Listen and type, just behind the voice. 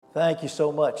Thank you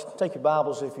so much. Take your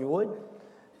Bibles if you would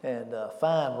and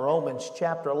find Romans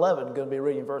chapter 11. I'm going to be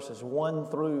reading verses 1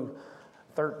 through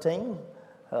 13.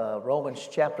 Romans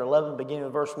chapter 11, beginning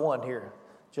with verse 1 here.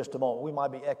 Just a moment. We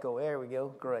might be echo. There we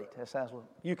go. Great. That sounds.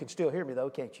 You can still hear me though,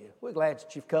 can't you? We're glad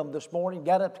that you've come this morning.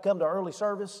 Got up to come to our early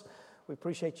service. We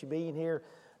appreciate you being here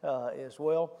as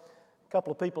well. A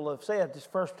couple of people have said this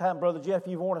first time, Brother Jeff,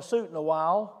 you've worn a suit in a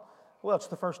while. Well, it's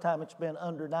the first time it's been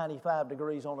under 95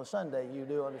 degrees on a Sunday, you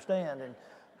do understand. And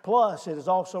plus, it is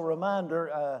also a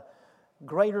reminder,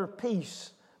 Greater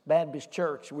Peace Baptist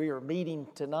Church. We are meeting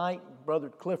tonight. Brother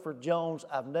Clifford Jones,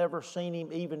 I've never seen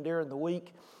him even during the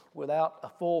week without a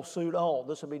full suit on.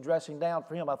 This will be dressing down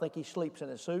for him. I think he sleeps in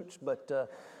his suits, but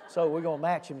so we're going to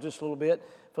match him just a little bit.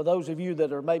 For those of you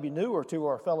that are maybe newer to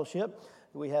our fellowship,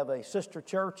 we have a sister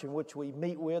church in which we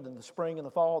meet with in the spring and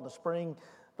the fall. In the spring,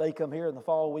 they come here. In the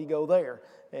fall, we go there.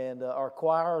 And our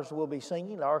choirs will be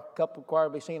singing. Our choir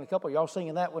will be singing a couple. Y'all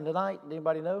singing that one tonight?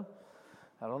 Anybody know?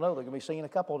 I don't know. They're going to be singing a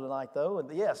couple tonight, though.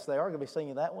 And yes, they are going to be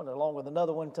singing that one along with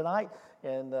another one tonight.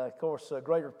 And, of course,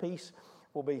 Greater Peace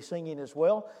will be singing as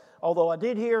well. Although I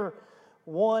did hear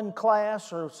one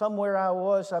class or somewhere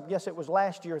I guess it was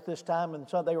last year at this time, and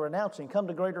so they were announcing, come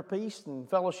to Greater Peace and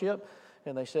Fellowship.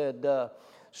 And they said,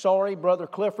 sorry, Brother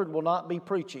Clifford will not be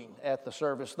preaching at the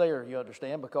service there, you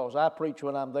understand, because I preach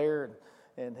when I'm there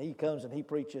and he comes and he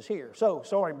preaches here. So,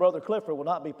 sorry, Brother Clifford will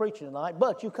not be preaching tonight,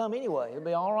 but you come anyway. It'll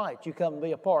be all right. You come and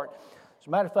be a part. As a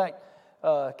matter of fact,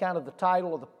 kind of the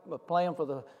title of the plan for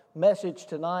the message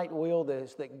tonight, Will,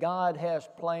 is that God has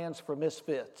plans for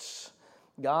misfits.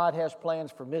 God has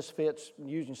plans for misfits,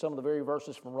 using some of the very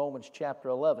verses from Romans chapter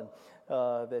 11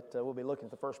 that we'll be looking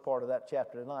at the first part of that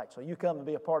chapter tonight. So you come to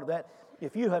be a part of that.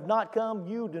 If you have not come,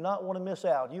 you do not want to miss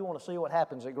out. You want to see what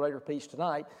happens at Greater Peace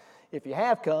tonight. If you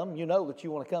have come, you know that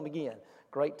you want to come again.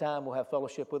 Great time. We'll have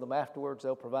fellowship with them afterwards.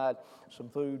 They'll provide some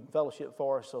food and fellowship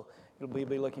for us, so we'll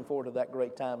be looking forward to that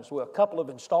great time as well. A couple of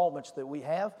installments that we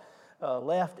have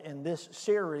left in this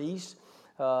series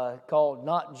called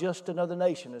Not Just Another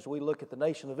Nation, as we look at the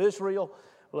nation of Israel,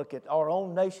 look at our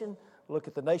own nation, look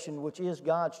at the nation which is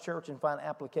God's church, and find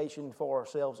application for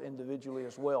ourselves individually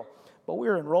as well. But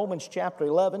we're in Romans chapter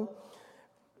 11,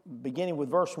 beginning with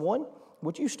verse 1.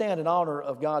 Would you stand in honor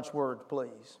of God's word,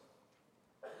 please?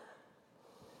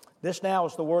 This now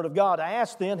is the word of God. I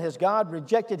ask then, has God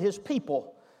rejected his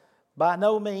people? By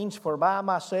no means, for I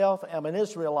myself am an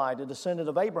Israelite, a descendant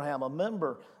of Abraham, a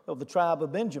member of the tribe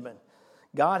of Benjamin.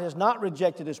 God has not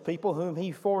rejected his people whom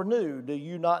he foreknew. Do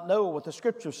you not know what the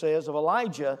scripture says of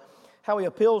Elijah, how he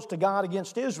appeals to God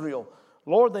against Israel?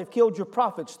 Lord, they've killed your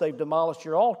prophets, they've demolished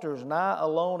your altars, and I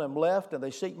alone am left, and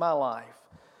they seek my life.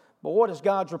 But what is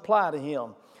God's reply to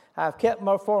him? I have kept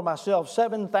for myself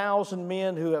 7,000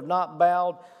 men who have not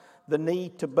bowed the knee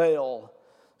to Baal.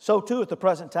 So too at the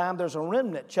present time there's a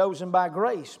remnant chosen by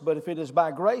grace. But if it is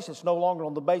by grace, it's no longer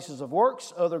on the basis of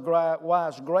works.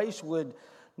 Otherwise grace would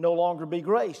no longer be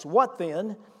grace. What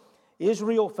then?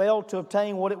 Israel failed to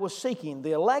obtain what it was seeking.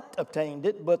 The elect obtained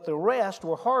it, but the rest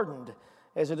were hardened.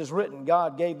 As it is written,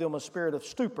 God gave them a spirit of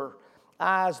stupor,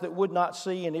 eyes that would not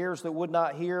see and ears that would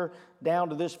not hear, down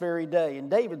to this very day.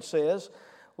 And David says,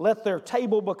 let their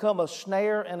table become a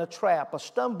snare and a trap, a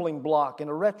stumbling block and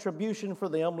a retribution for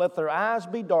them. Let their eyes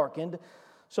be darkened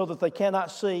so that they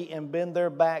cannot see, and bend their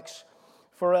backs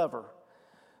forever.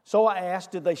 So I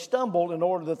asked, did they stumble in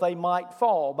order that they might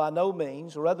fall? By no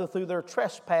means. Rather, through their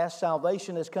trespass,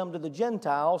 salvation has come to the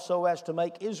Gentiles so as to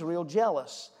make Israel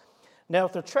jealous. Now,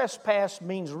 if their trespass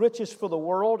means riches for the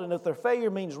world, and if their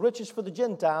failure means riches for the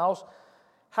Gentiles,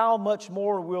 how much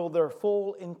more will their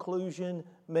full inclusion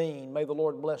mean? May the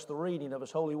Lord bless the reading of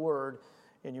his holy word,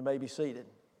 and you may be seated.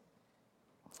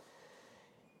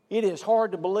 It is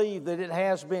hard to believe that it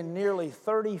has been nearly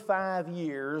 35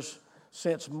 years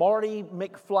since Marty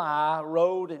McFly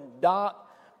rode in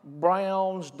Doc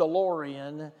Brown's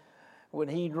DeLorean when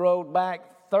he rode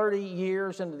back 30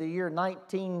 years into the year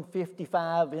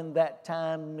 1955 in that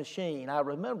time machine. I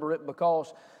remember it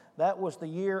because that was the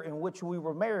year in which we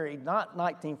were married, not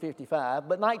 1955,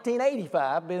 but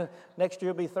 1985. Next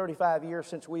year will be 35 years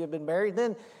since we have been married.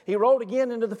 Then he rode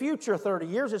again into the future 30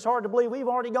 years. It's hard to believe we've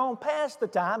already gone past the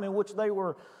time in which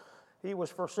he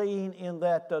was foreseen in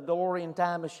that DeLorean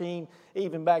time machine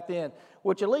even back then,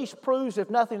 which at least proves, if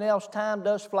nothing else, time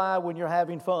does fly when you're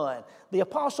having fun. The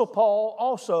Apostle Paul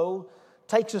also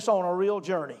takes us on a real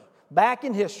journey, back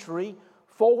in history,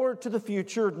 forward to the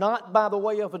future, not by the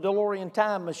way of a DeLorean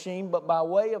time machine, but by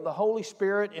way of the Holy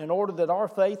Spirit, in order that our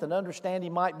faith and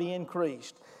understanding might be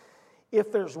increased.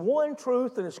 If there's one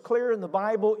truth that is clear in the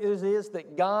Bible, it is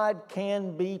that God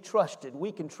can be trusted.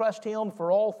 We can trust him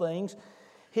for all things.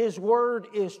 His Word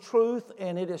is truth,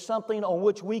 and it is something on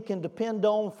which we can depend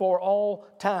on for all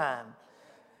time.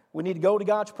 We need to go to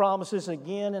God's promises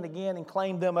again and again and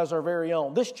claim them as our very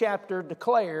own. This chapter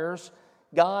declares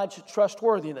God's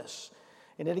trustworthiness.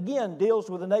 And it again deals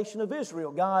with the nation of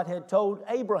Israel. God had told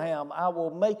Abraham, I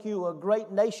will make you a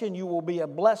great nation. You will be a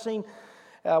blessing.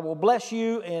 I will bless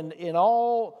you, and in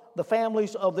all the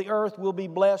families of the earth will be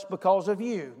blessed because of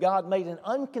you. God made an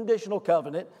unconditional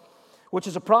covenant, which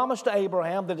is a promise to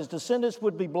Abraham that his descendants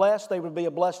would be blessed. They would be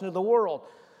a blessing to the world.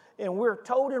 And we're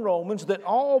told in Romans that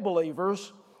all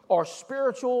believers are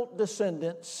spiritual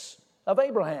descendants of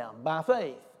Abraham by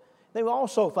faith. Then we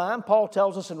also find, Paul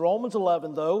tells us in Romans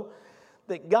 11, though,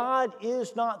 that God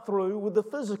is not through with the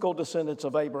physical descendants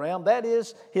of Abraham. That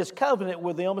is, his covenant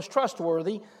with them is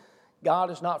trustworthy.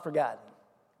 God is not forgotten.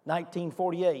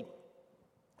 1948,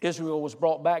 Israel was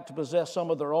brought back to possess some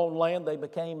of their own land. They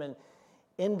became an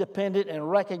independent and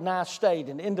recognized state,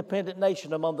 an independent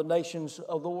nation among the nations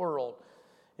of the world.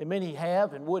 And many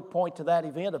have and would point to that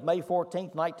event of May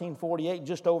 14th, 1948,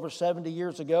 just over 70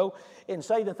 years ago, and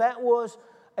say that that was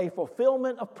a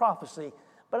fulfillment of prophecy.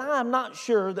 But I am not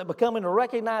sure that becoming a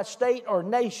recognized state or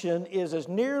nation is as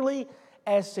nearly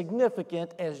as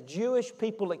significant as Jewish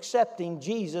people accepting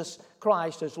Jesus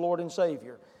Christ as Lord and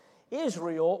Savior.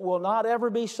 Israel will not ever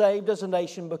be saved as a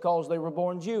nation because they were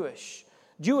born Jewish.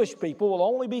 Jewish people will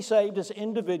only be saved as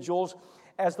individuals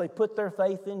as they put their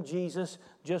faith in Jesus,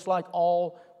 just like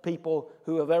all people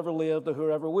who have ever lived or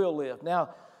who ever will live.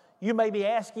 Now, you may be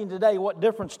asking today, what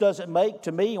difference does it make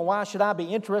to me, and why should I be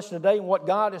interested today in what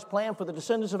God has planned for the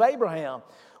descendants of Abraham?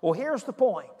 Well, here's the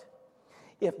point.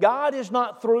 If God is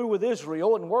not through with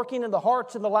Israel and working in the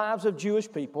hearts and the lives of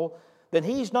Jewish people, then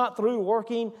He's not through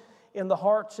working in the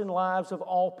hearts and lives of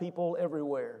all people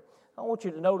everywhere. I want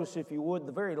you to notice, if you would,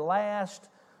 the very last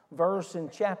verse in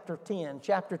chapter 10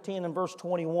 and verse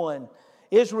 21.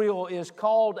 Israel is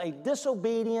called a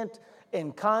disobedient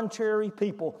and contrary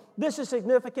people. This is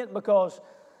significant because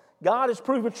God has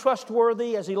proven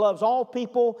trustworthy as He loves all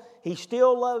people. He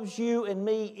still loves you and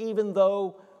me even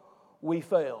though we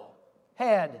fail.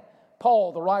 Had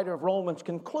Paul, the writer of Romans,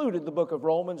 concluded the book of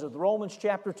Romans, of Romans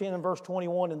chapter 10 and verse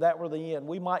 21, and that were the end,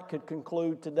 we could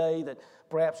conclude today that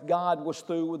perhaps God was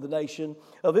through with the nation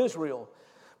of Israel.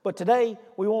 But today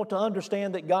we want to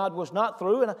understand that God was not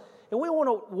through, and we want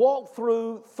to walk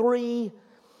through three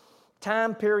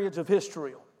time periods of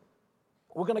history.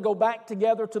 We're going to go back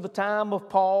together to the time of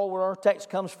Paul, where our text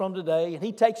comes from today, and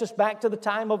he takes us back to the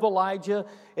time of Elijah,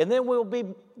 and then we'll be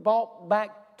brought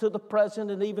back to the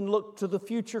present and even look to the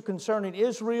future concerning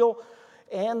Israel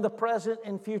and the present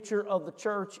and future of the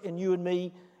church and you and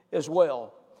me as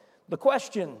well. The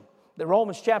question that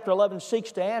Romans chapter 11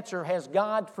 seeks to answer, has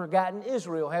God forgotten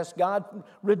Israel? Has God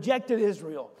rejected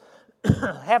Israel?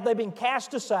 Have they been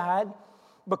cast aside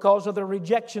because of their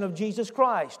rejection of Jesus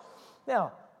Christ?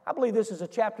 Now, I believe this is a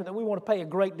chapter that we want to pay a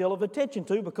great deal of attention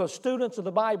to because students of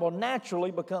the Bible naturally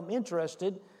become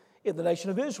interested in the nation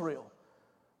of Israel.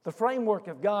 The framework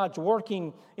of God's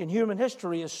working in human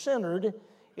history is centered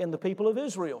in the people of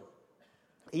Israel,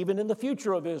 even in the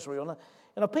future of Israel.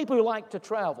 And people who like to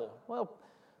travel, well,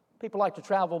 people like to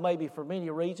travel maybe for many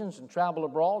reasons and travel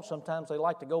abroad. Sometimes they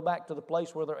like to go back to the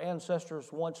place where their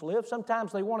ancestors once lived.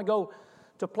 Sometimes they want to go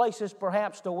to places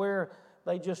perhaps to where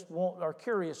they just are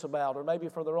curious about, or maybe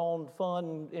for their own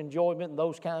fun, enjoyment, and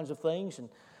those kinds of things, and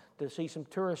to see some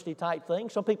touristy type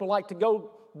things. Some people like to go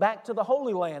back to the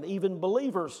Holy Land, even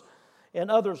believers,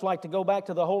 and others like to go back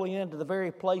to the Holy Land, to the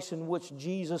very place in which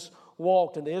Jesus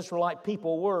walked and the Israelite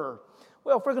people were.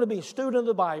 Well, if we're going to be a student of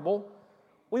the Bible,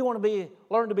 we want to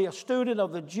learn to be a student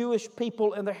of the Jewish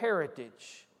people and their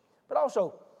heritage. But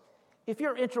also, if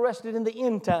you're interested in the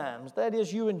end times, that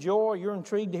is, you're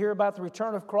intrigued to hear about the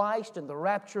return of Christ and the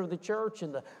rapture of the church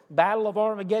and the battle of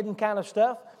Armageddon kind of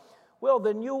stuff, well,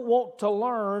 then you'll want to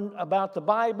learn about the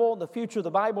Bible, the future the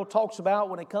Bible talks about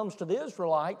when it comes to the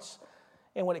Israelites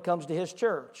and when it comes to His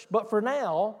church. But for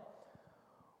now,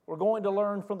 we're going to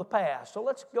learn from the past. So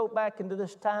let's go back into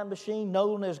this time machine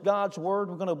known as God's Word.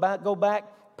 We're going to go back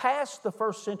past the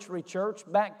first century church,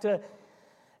 back to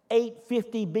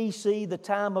 850 BC, the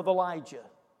time of Elijah,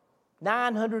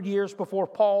 900 years before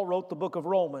Paul wrote the book of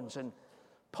Romans. And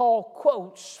Paul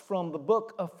quotes from the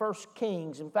book of 1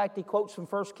 Kings. In fact, he quotes from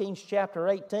 1 Kings chapter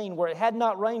 18, where it had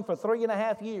not rained for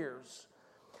 3.5 years.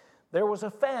 There was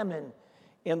a famine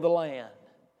in the land.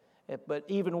 But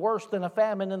even worse than a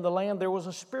famine in the land, there was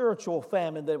a spiritual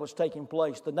famine that was taking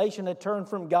place. The nation had turned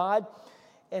from God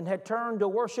and had turned to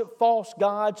worship false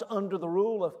gods under the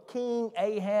rule of King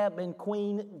Ahab and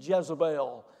Queen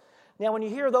Jezebel. Now, when you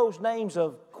hear those names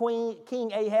of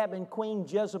King Ahab and Queen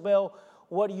Jezebel,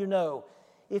 what do you know?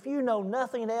 If you know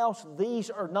nothing else, these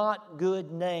are not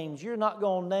good names. You're not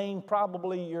going to name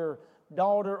probably your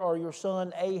daughter or your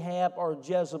son Ahab or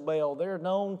Jezebel. They're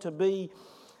known to be,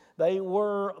 they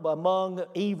were among the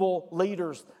evil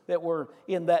leaders that were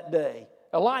in that day.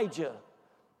 Elijah,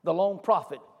 the lone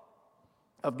prophet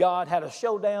of God, had a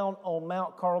showdown on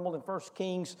Mount Carmel in 1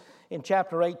 Kings in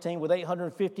chapter 18 with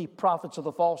 850 prophets of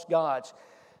the false gods.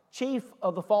 Chief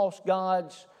of the false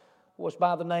gods was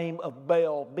by the name of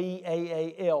Baal,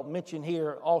 B-A-A-L, mentioned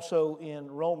here also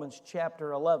in Romans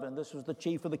chapter 11. This was the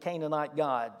chief of the Canaanite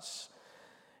gods.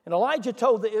 And Elijah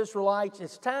told the Israelites,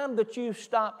 it's time that you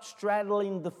stop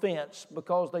straddling the fence,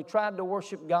 because they tried to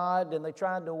worship God and they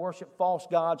tried to worship false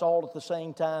gods all at the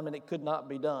same time, and it could not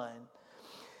be done.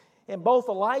 And both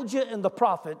Elijah and the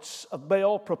prophets of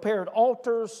Baal prepared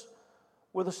altars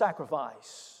with a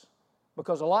sacrifice,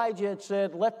 because Elijah had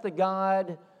said, let the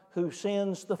God who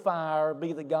sends the fire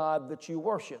be the God that you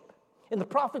worship. And the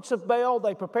prophets of Baal,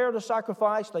 they prepared a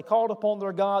sacrifice. They called upon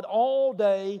their God all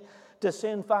day to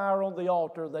send fire on the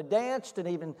altar. They danced and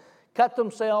even cut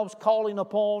themselves calling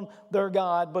upon their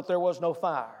God, but there was no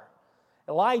fire.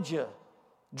 Elijah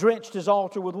drenched his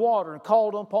altar with water and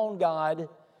called upon God,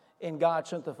 and God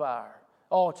sent the fire.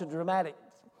 Oh, it's a dramatic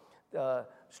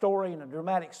story and a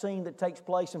dramatic scene that takes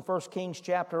place in 1 Kings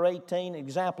chapter 18, an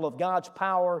example of God's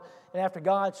power. And after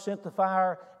God sent the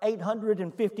fire,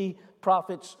 850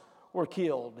 prophets were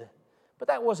killed. But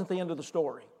that wasn't the end of the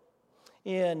story.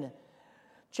 In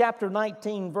chapter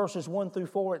 19, verses 1 through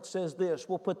 4, it says this.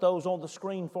 We'll put those on the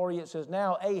screen for you. It says,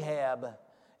 now Ahab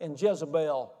and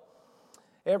Jezebel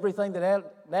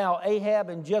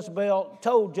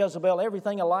told Jezebel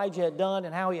everything Elijah had done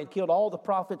and how he had killed all the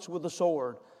prophets with the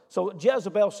sword. So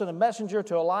Jezebel sent a messenger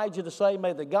to Elijah to say,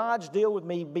 may the gods deal with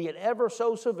me, be it ever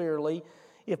so severely,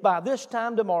 if by this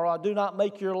time tomorrow I do not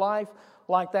make your life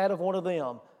like that of one of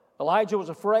them. Elijah was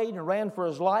afraid and ran for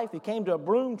his life. He came to a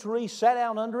broom tree, sat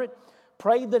down under it,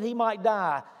 prayed that he might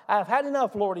die. I've had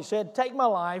enough, Lord, he said. Take my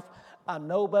life. I'm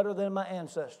no better than my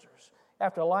ancestors.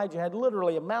 After Elijah had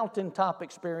literally a mountaintop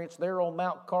experience there on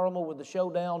Mount Carmel with the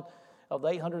showdown of the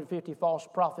 850 false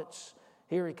prophets,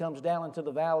 here he comes down into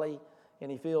the valley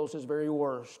and he feels his very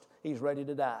worst. He's ready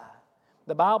to die.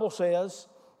 The Bible says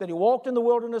that he walked in the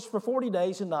wilderness for 40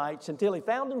 days and nights until he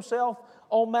found himself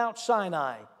on Mount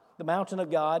Sinai, the mountain of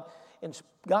God. And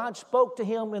God spoke to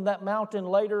him in that mountain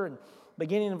later, and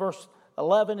beginning in verse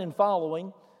 11 and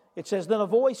following, it says, then a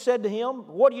voice said to him,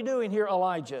 what are you doing here,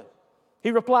 Elijah? He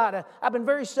replied, I've been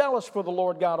very zealous for the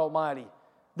Lord God Almighty.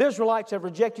 The Israelites have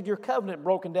rejected your covenant,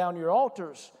 broken down your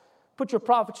altars, put your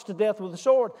prophets to death with the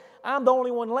sword. I'm the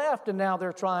only one left, and now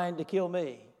they're trying to kill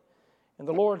me. And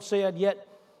the Lord said, yet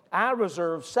I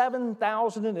reserve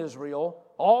 7,000 in Israel,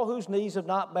 all whose knees have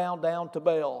not bowed down to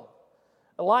Baal.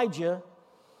 Elijah,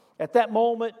 at that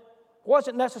moment,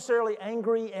 wasn't necessarily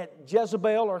angry at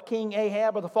Jezebel or King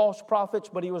Ahab or the false prophets,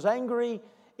 but he was angry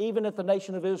even at the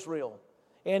nation of Israel.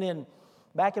 And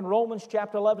back in Romans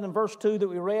chapter 11 and verse 2 that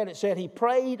we read, it said he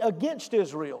prayed against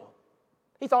Israel.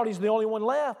 He thought he's the only one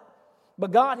left.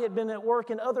 But God had been at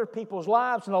work in other people's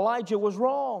lives, and Elijah was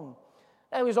wrong.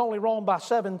 And he was only wrong by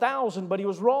 7,000, but he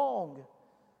was wrong.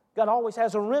 God always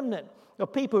has a remnant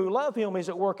of people who love him. He's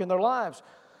at work in their lives.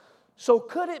 So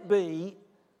could it be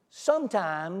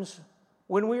sometimes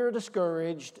when we are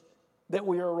discouraged that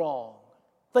we are wrong,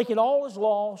 thinking all is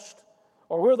lost,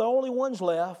 or we're the only ones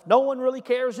left, no one really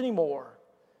cares anymore?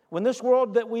 When this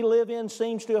world that we live in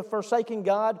seems to have forsaken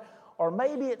God, or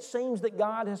maybe it seems that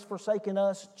God has forsaken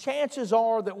us, chances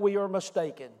are that we are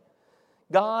mistaken.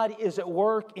 God is at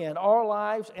work in our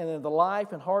lives and in the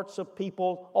life and hearts of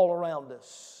people all around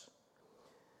us.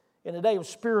 In a day of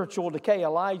spiritual decay,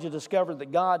 Elijah discovered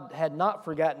that God had not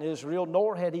forgotten Israel,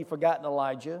 nor had he forgotten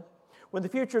Elijah. When the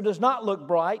future does not look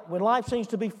bright, when life seems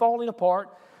to be falling apart,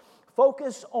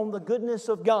 focus on the goodness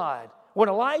of God. When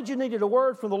Elijah needed a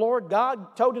word from the Lord,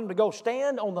 God told him to go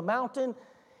stand on the mountain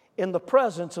in the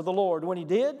presence of the Lord. When he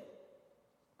did,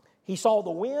 he saw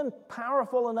the wind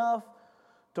powerful enough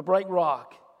to break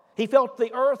rock. He felt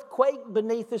the earth quake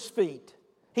beneath his feet.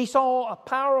 He saw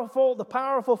the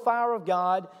powerful fire of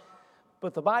God,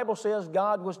 but the Bible says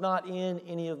God was not in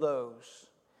any of those.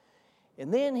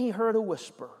 And then he heard a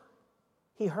whisper.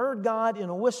 He heard God in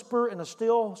a whisper, in a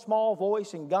still small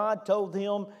voice, and God told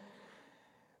him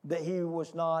that he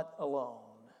was not alone.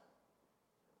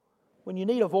 When you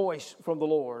need a voice from the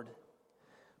Lord,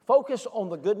 focus on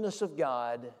the goodness of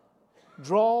God,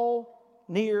 draw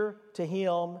near to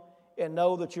him, and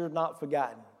know that you're not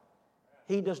forgotten.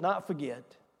 He does not forget.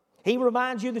 He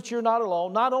reminds you that you're not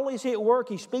alone. Not only is he at work,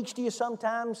 he speaks to you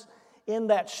sometimes in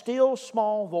that still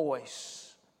small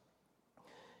voice.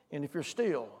 And if you're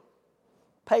still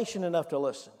patient enough to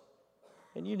listen,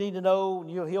 and you need to know,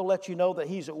 He'll let you know that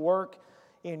He's at work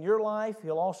in your life.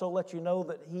 He'll also let you know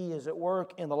that He is at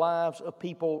work in the lives of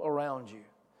people around you.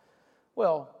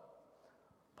 Well,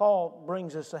 Paul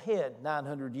brings us ahead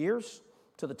 900 years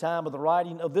to the time of the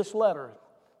writing of this letter,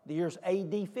 the years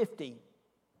AD 50,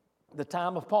 the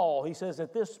time of Paul. He says,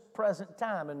 at this present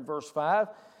time in verse 5,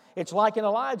 it's like in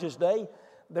Elijah's day,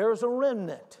 there's a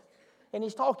remnant. And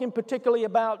he's talking particularly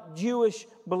about Jewish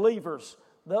believers,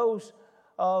 those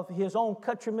of his own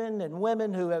countrymen and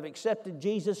women who have accepted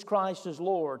Jesus Christ as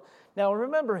Lord. Now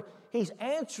remember, he's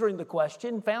answering the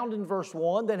question found in verse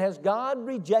 1 that has God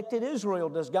rejected Israel?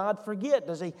 Does God forget?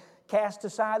 Does He cast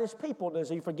aside His people? Does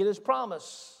He forget His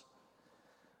promise?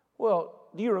 Well,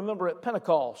 do you remember at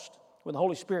Pentecost when the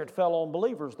Holy Spirit fell on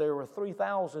believers, there were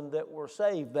 3,000 that were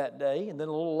saved that day. And then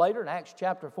a little later in Acts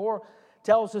chapter 4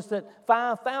 tells us that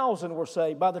 5,000 were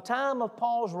saved. By the time of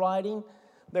Paul's writing,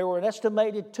 there were an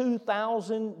estimated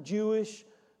 2,000 Jewish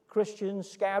Christians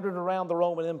scattered around the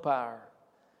Roman Empire.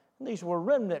 And these were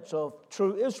remnants of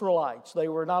true Israelites. They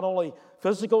were not only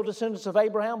physical descendants of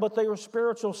Abraham, but they were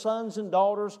spiritual sons and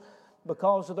daughters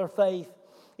because of their faith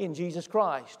in Jesus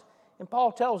Christ. And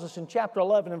Paul tells us in chapter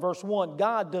 11 and verse 1,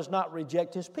 God does not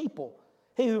reject His people.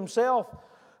 He himself,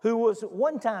 who was at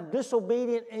one time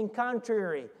disobedient and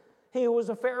contrary, he was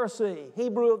a Pharisee,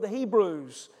 Hebrew of the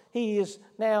Hebrews. He is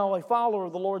now a follower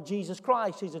of the Lord Jesus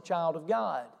Christ. He's a child of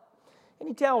God. And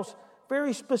he tells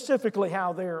very specifically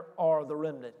how there are the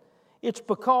remnant. It's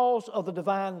because of the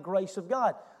divine grace of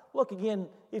God. Look again,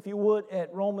 if you would,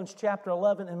 at Romans chapter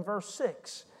 11 and verse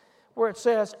 6, where it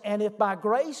says, and if by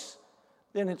grace,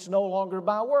 then it's no longer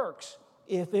by works.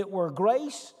 If it were,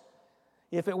 grace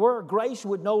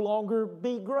would no longer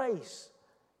be grace.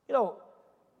 You know,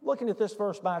 looking at this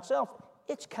verse by itself,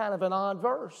 it's kind of an odd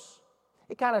verse.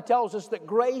 It kind of tells us that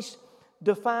grace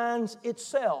defines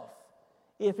itself.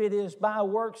 If it is by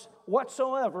works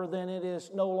whatsoever, then it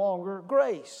is no longer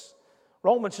grace.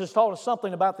 Romans has taught us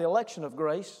something about the election of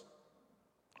grace.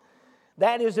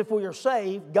 That is, if we are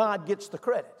saved, God gets the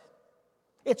credit.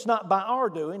 It's not by our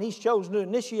doing. He's chosen to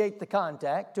initiate the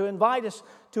contact, to invite us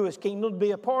to His kingdom, to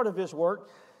be a part of His work.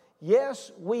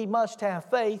 Yes, we must have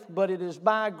faith, but it is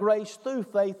by grace through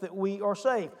faith that we are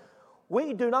saved.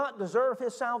 We do not deserve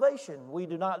His salvation. We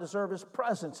do not deserve His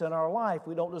presence in our life.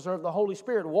 We don't deserve the Holy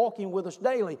Spirit walking with us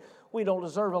daily. We don't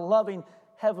deserve a loving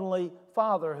Heavenly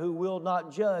Father who will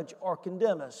not judge or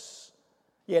condemn us.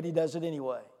 Yet He does it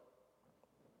anyway.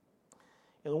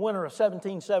 In the winter of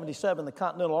 1777, the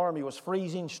Continental Army was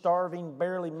freezing, starving,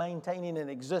 barely maintaining an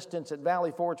existence at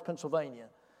Valley Forge, Pennsylvania.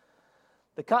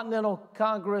 The Continental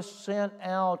Congress sent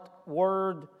out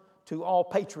word to all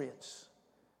patriots.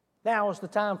 Now is the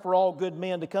time for all good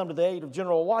men to come to the aid of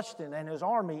General Washington and his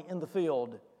army in the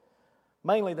field.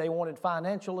 Mainly they wanted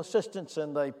financial assistance,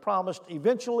 and they promised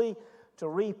eventually to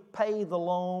repay the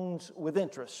loans with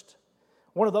interest.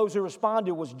 One of those who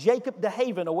responded was Jacob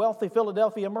DeHaven, a wealthy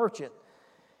Philadelphia merchant.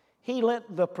 He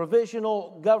lent the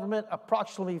provisional government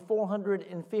approximately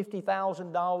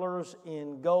 $450,000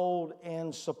 in gold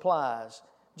and supplies,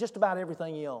 just about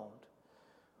everything he owned.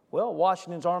 Well,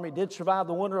 Washington's army did survive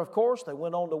the winter, of course. They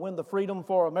went on to win the freedom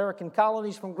for American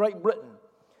colonies from Great Britain.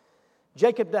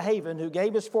 Jacob DeHaven, who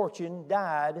gave his fortune,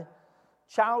 died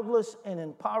childless and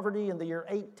in poverty in the year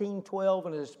 1812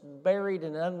 and is buried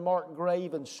in an unmarked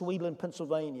grave in Sweetland,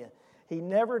 Pennsylvania. He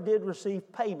never did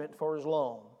receive payment for his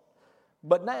loan.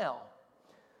 But now,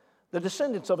 the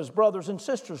descendants of his brothers and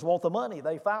sisters want the money.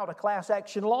 They filed a class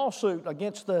action lawsuit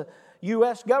against the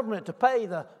U.S. government to pay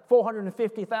the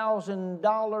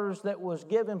 $450,000 that was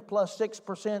given plus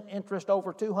 6% interest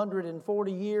over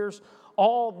 240 years,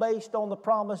 all based on the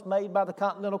promise made by the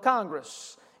Continental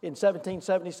Congress in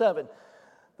 1777.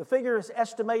 The figure is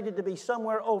estimated to be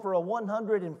somewhere over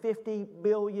 $150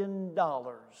 billion.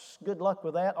 Good luck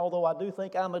with that, although I do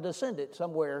think I'm a descendant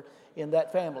somewhere in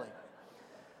that family.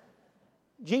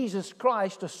 Jesus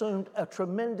Christ assumed a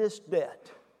tremendous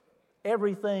debt.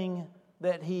 Everything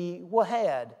that He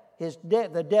had, His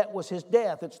debt, the debt was His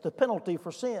death. It's the penalty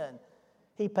for sin.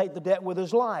 He paid the debt with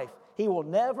His life. He will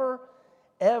never,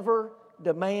 ever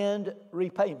demand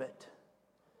repayment.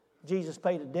 Jesus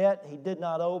paid a debt He did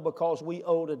not owe because we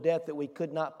owed a debt that we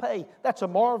could not pay. That's a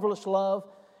marvelous love,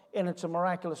 and it's a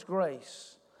miraculous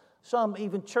grace. Some,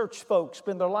 even church folks,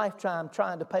 spend their lifetime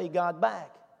trying to pay God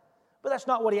back. But that's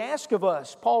not what He asks of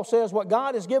us. Paul says what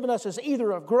God has given us is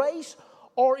either of grace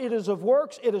or it is of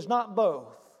works. It is not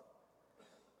both.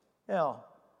 Now,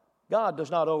 God does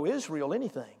not owe Israel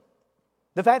anything.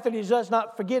 The fact that He does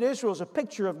not forget Israel is a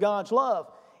picture of God's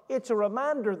love. It's a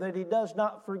reminder that He does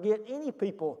not forget any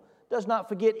people does not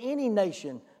forget any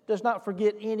nation, does not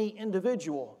forget any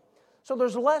individual. So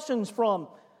there's lessons from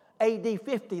AD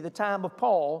 50, the time of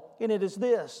Paul, and it is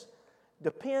this: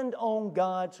 depend on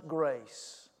God's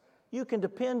grace. You can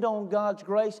depend on God's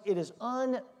grace. It is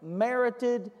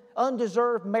unmerited,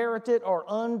 undeserved merited, or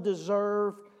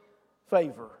undeserved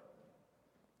favor.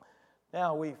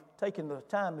 Now, we've taken the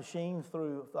time machine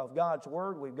of God's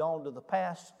Word. We've gone to the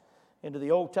past, into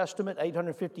the Old Testament,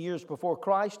 850 years before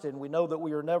Christ, and we know that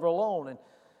we are never alone, and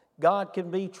God can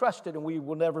be trusted, and we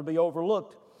will never be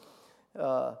overlooked.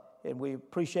 And we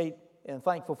appreciate and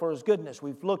thankful for His goodness.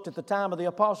 We've looked at the time of the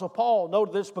Apostle Paul,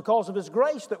 noted this because of His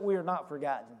grace that we are not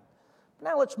forgotten.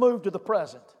 Now let's move to the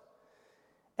present.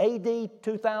 AD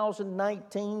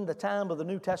 2019, the time of the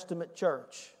New Testament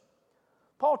church.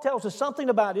 Paul tells us something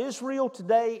about Israel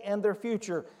today and their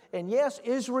future. And yes,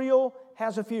 Israel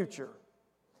has a future.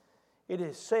 It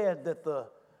is said that the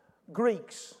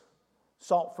Greeks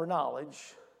sought for knowledge,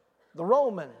 the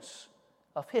Romans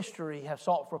of history have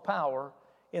sought for power,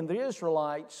 and the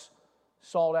Israelites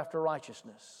sought after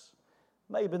righteousness.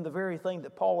 May have been the very thing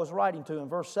that Paul was writing to in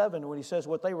verse 7 when he says,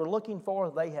 what they were looking for,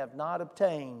 they have not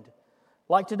obtained.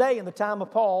 Like today in the time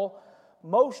of Paul,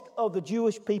 most of the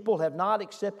Jewish people have not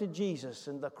accepted Jesus,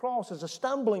 and the cross is a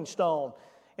stumbling stone,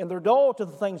 and they're dull to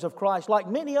the things of Christ, like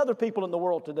many other people in the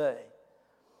world today.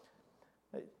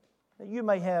 You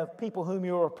may have people whom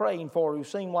you are praying for who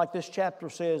seem like this chapter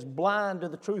says, blind to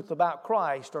the truth about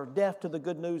Christ or deaf to the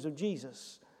good news of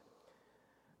Jesus.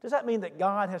 Does that mean that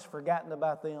God has forgotten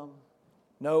about them?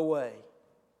 No way.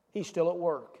 He's still at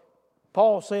work.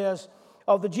 Paul says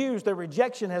of the Jews, their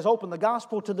rejection has opened the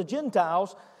gospel to the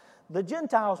Gentiles. The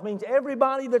Gentiles means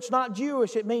everybody that's not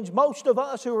Jewish. It means most of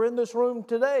us who are in this room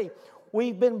today.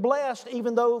 We've been blessed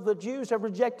even though the Jews have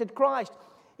rejected Christ.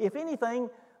 If anything,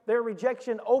 their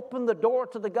rejection opened the door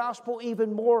to the gospel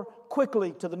even more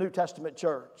quickly to the New Testament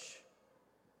church.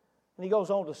 And he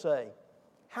goes on to say,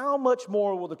 how much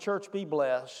more will the church be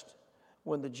blessed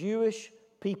when the Jewish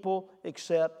people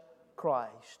accept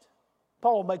Christ?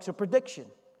 Paul makes a prediction.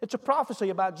 It's a prophecy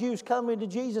about Jews coming to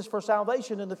Jesus for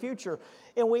salvation in the future.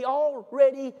 And we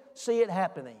already see it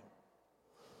happening.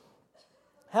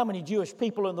 How many Jewish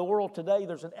people in the world today?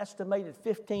 There's an estimated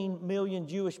 15 million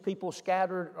Jewish people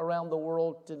scattered around the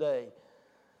world today.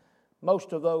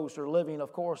 Most of those are living,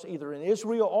 of course, either in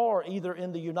Israel or either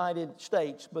in the United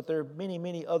States, but there are many,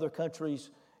 many other countries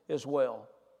as well.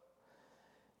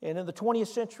 And in the 20th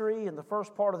century, in the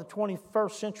first part of the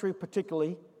 21st century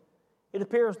particularly, it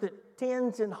appears that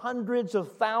tens and hundreds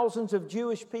of thousands of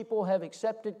Jewish people have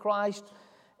accepted Christ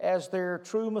as their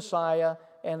true Messiah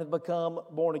and have become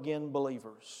born-again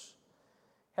believers.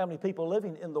 How many people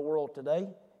living in the world today?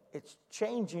 It's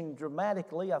changing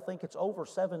dramatically. I think it's over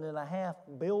 7.5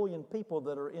 billion people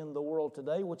that are in the world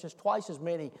today, which is twice as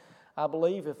many, I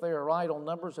believe, if they're right on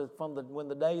numbers, from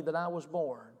the day that I was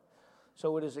born.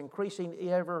 So it is increasing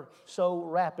ever so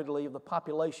rapidly of the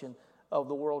population of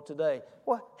the world today.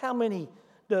 Well, how many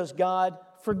does God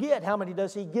forget? How many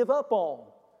does He give up on?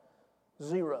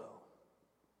 0.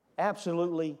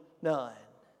 Absolutely none.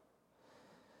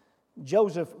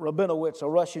 Joseph Rabinowitz, a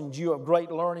Russian Jew of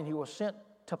great learning, he was sent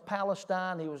to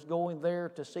Palestine. He was going there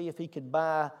to see if he could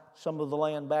buy some of the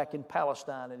land back in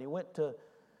Palestine. And he went to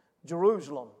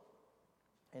Jerusalem.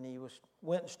 And he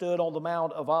went and stood on the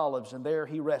Mount of Olives, and there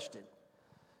he rested.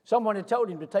 Someone had told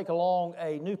him to take along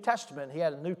a New Testament. He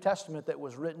had a New Testament that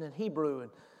was written in Hebrew,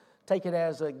 and take it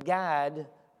as a guide,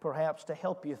 perhaps, to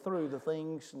help you through the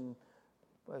things, and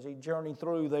as he journeyed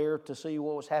through there to see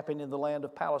what was happening in the land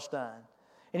of Palestine.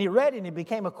 And he read it, and he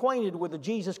became acquainted with the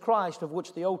Jesus Christ of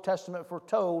which the Old Testament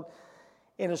foretold,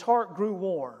 and his heart grew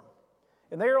warm.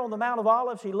 And there on the Mount of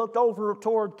Olives, he looked over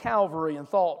toward Calvary and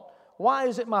thought, why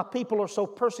is it my people are so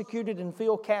persecuted and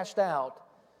feel cast out?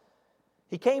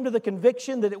 He came to the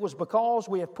conviction that it was because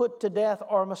we have put to death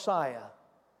our Messiah.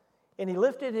 And he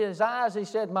lifted his eyes, he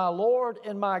said, my Lord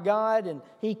and my God, and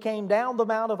he came down the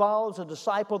Mount of Olives, a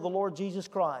disciple of the Lord Jesus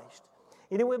Christ.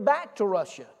 And he went back to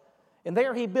Russia. And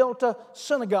there he built a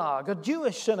synagogue, a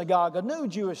Jewish synagogue, a new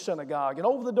Jewish synagogue. And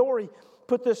over the door he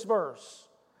put this verse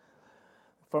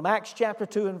from Acts chapter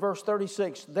 2 and verse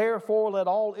 36. Therefore let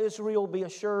all Israel be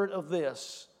assured of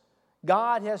this.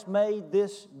 God has made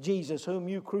this Jesus whom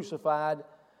you crucified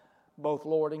both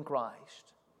Lord and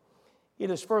Christ. It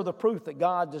is further proof that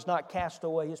God does not cast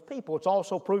away His people. It's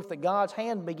also proof that God's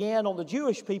hand began on the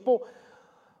Jewish people,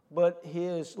 but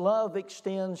His love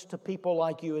extends to people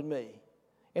like you and me.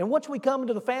 And once we come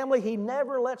into the family, He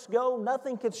never lets go.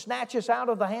 Nothing can snatch us out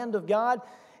of the hand of God.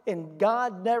 And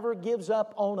God never gives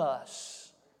up on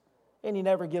us. And He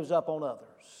never gives up on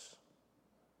others.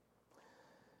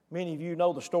 Many of you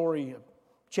know the story of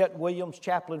Chet Williams,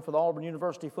 chaplain for the Auburn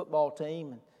University football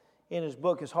team. And in his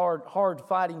book, his Hard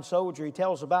Fighting Soldier, he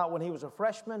tells about when he was a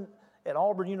freshman at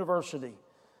Auburn University.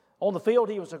 On the field,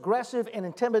 he was aggressive and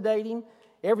intimidating,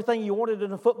 everything you wanted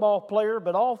in a football player,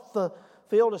 but off the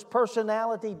field, his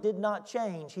personality did not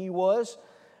change. He was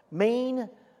mean,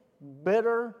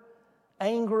 bitter,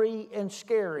 angry, and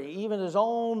scary. Even his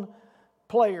own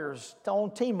players, his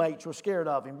own teammates were scared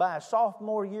of him. By his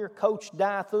sophomore year, Coach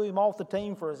Dye threw him off the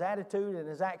team for his attitude and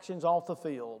his actions off the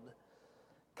field.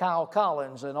 Kyle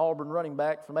Collins, an Auburn running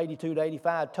back from 82 to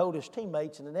 85, told his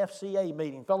teammates in an FCA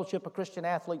meeting, Fellowship of Christian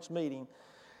Athletes meeting,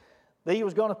 that he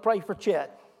was going to pray for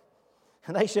Chet.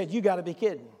 And they said, "You got to be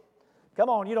kidding. Come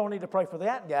on, you don't need to pray for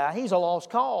that guy. He's a lost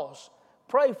cause.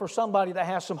 Pray for somebody that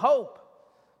has some hope."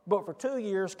 But for 2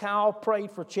 years, Kyle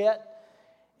prayed for Chet.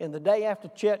 And the day after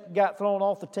Chet got thrown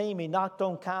off the team, he knocked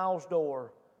on Kyle's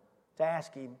door to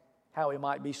ask him how he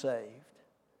might be saved.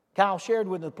 Kyle shared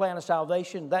with him the plan of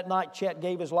salvation. That night, Chet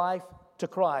gave his life to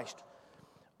Christ.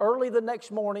 Early the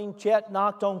next morning, Chet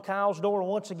knocked on Kyle's door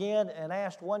once again and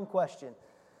asked one question: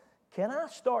 "Can I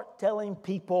start telling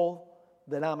people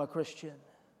that I'm a Christian?"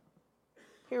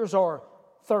 Here's our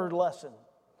third lesson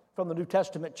from the New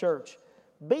Testament church.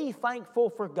 Be thankful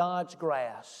for God's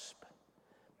grasp.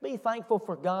 Be thankful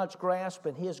for God's grasp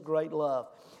and His great love.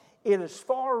 It is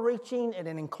far-reaching and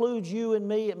it includes you and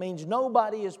me. It means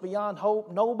nobody is beyond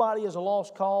hope. Nobody is a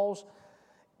lost cause.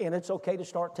 And it's okay to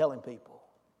start telling people.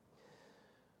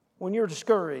 When you're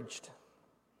discouraged,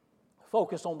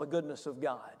 focus on the goodness of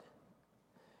God.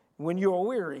 When you are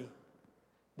weary,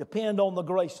 depend on the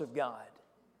grace of God.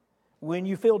 When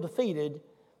you feel defeated,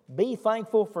 be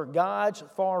thankful for God's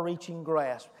far-reaching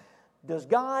grasp. Does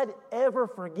God ever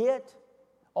forget?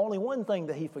 Only one thing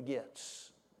that He forgets,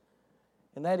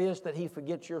 and that is that He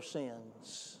forgets your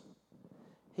sins.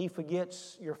 He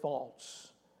forgets your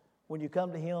faults when you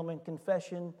come to Him in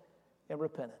confession and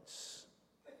repentance.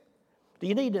 Do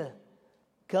you need to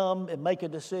come and make a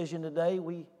decision today?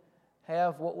 We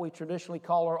have what we traditionally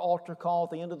call our altar call at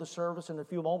the end of the service. In a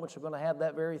few moments, we're going to have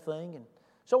that very thing. And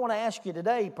so I want to ask you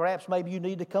today, perhaps maybe you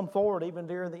need to come forward even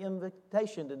during the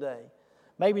invitation today.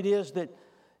 Maybe it is that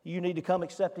you need to come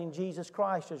accepting Jesus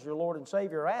Christ as your Lord and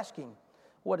Savior, or asking,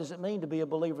 what does it mean to be a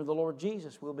believer of the Lord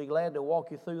Jesus? We'll be glad to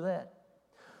walk you through that.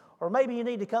 Or maybe you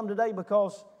need to come today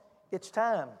because it's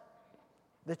time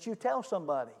that you tell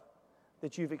somebody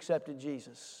that you've accepted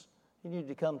Jesus. You need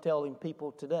to come telling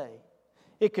people today.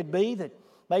 It could be that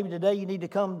maybe today you need to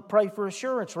come pray for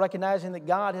assurance, recognizing that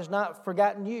God has not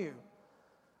forgotten you.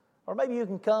 Or maybe you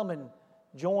can come and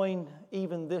join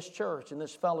even this church and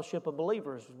this fellowship of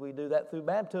believers. We do that through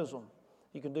baptism.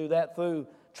 You can do that through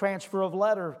transfer of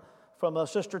letter from a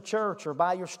sister church, or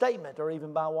by your statement, or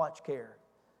even by watch care.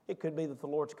 It could be that the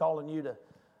Lord's calling you to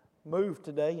move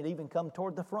today and even come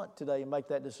toward the front today and make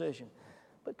that decision.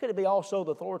 But could it be also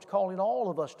that the Lord's calling all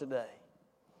of us today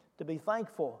to be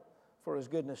thankful for His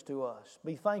goodness to us?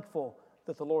 Be thankful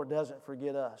that the Lord doesn't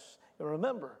forget us. And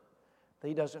remember that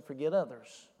He doesn't forget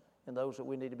others and those that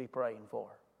we need to be praying for.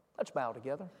 Let's bow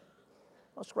together.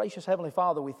 Most gracious Heavenly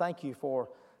Father, we thank You for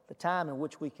the time in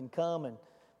which we can come and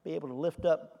be able to lift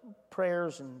up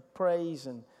prayers and praise,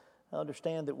 and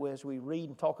understand that as we read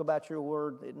and talk about Your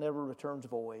word, it never returns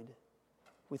void.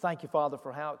 We thank You, Father,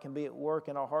 for how it can be at work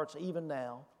in our hearts even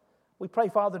now. We pray,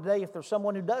 Father, today if there's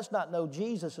someone who does not know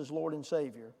Jesus as Lord and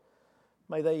Savior,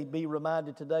 may they be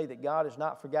reminded today that God has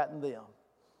not forgotten them,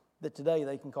 that today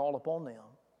they can call upon them,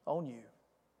 on You,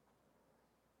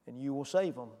 and You will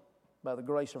save them by the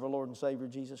grace of our Lord and Savior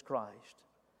Jesus Christ.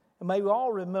 And may we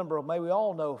all remember, may we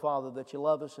all know, Father, that You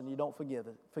love us and You don't forget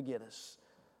us,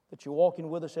 that You're walking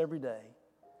with us every day,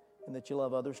 and that You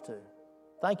love others too.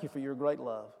 Thank You for Your great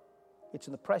love. It's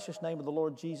in the precious name of the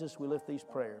Lord Jesus we lift these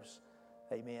prayers.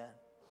 Amen.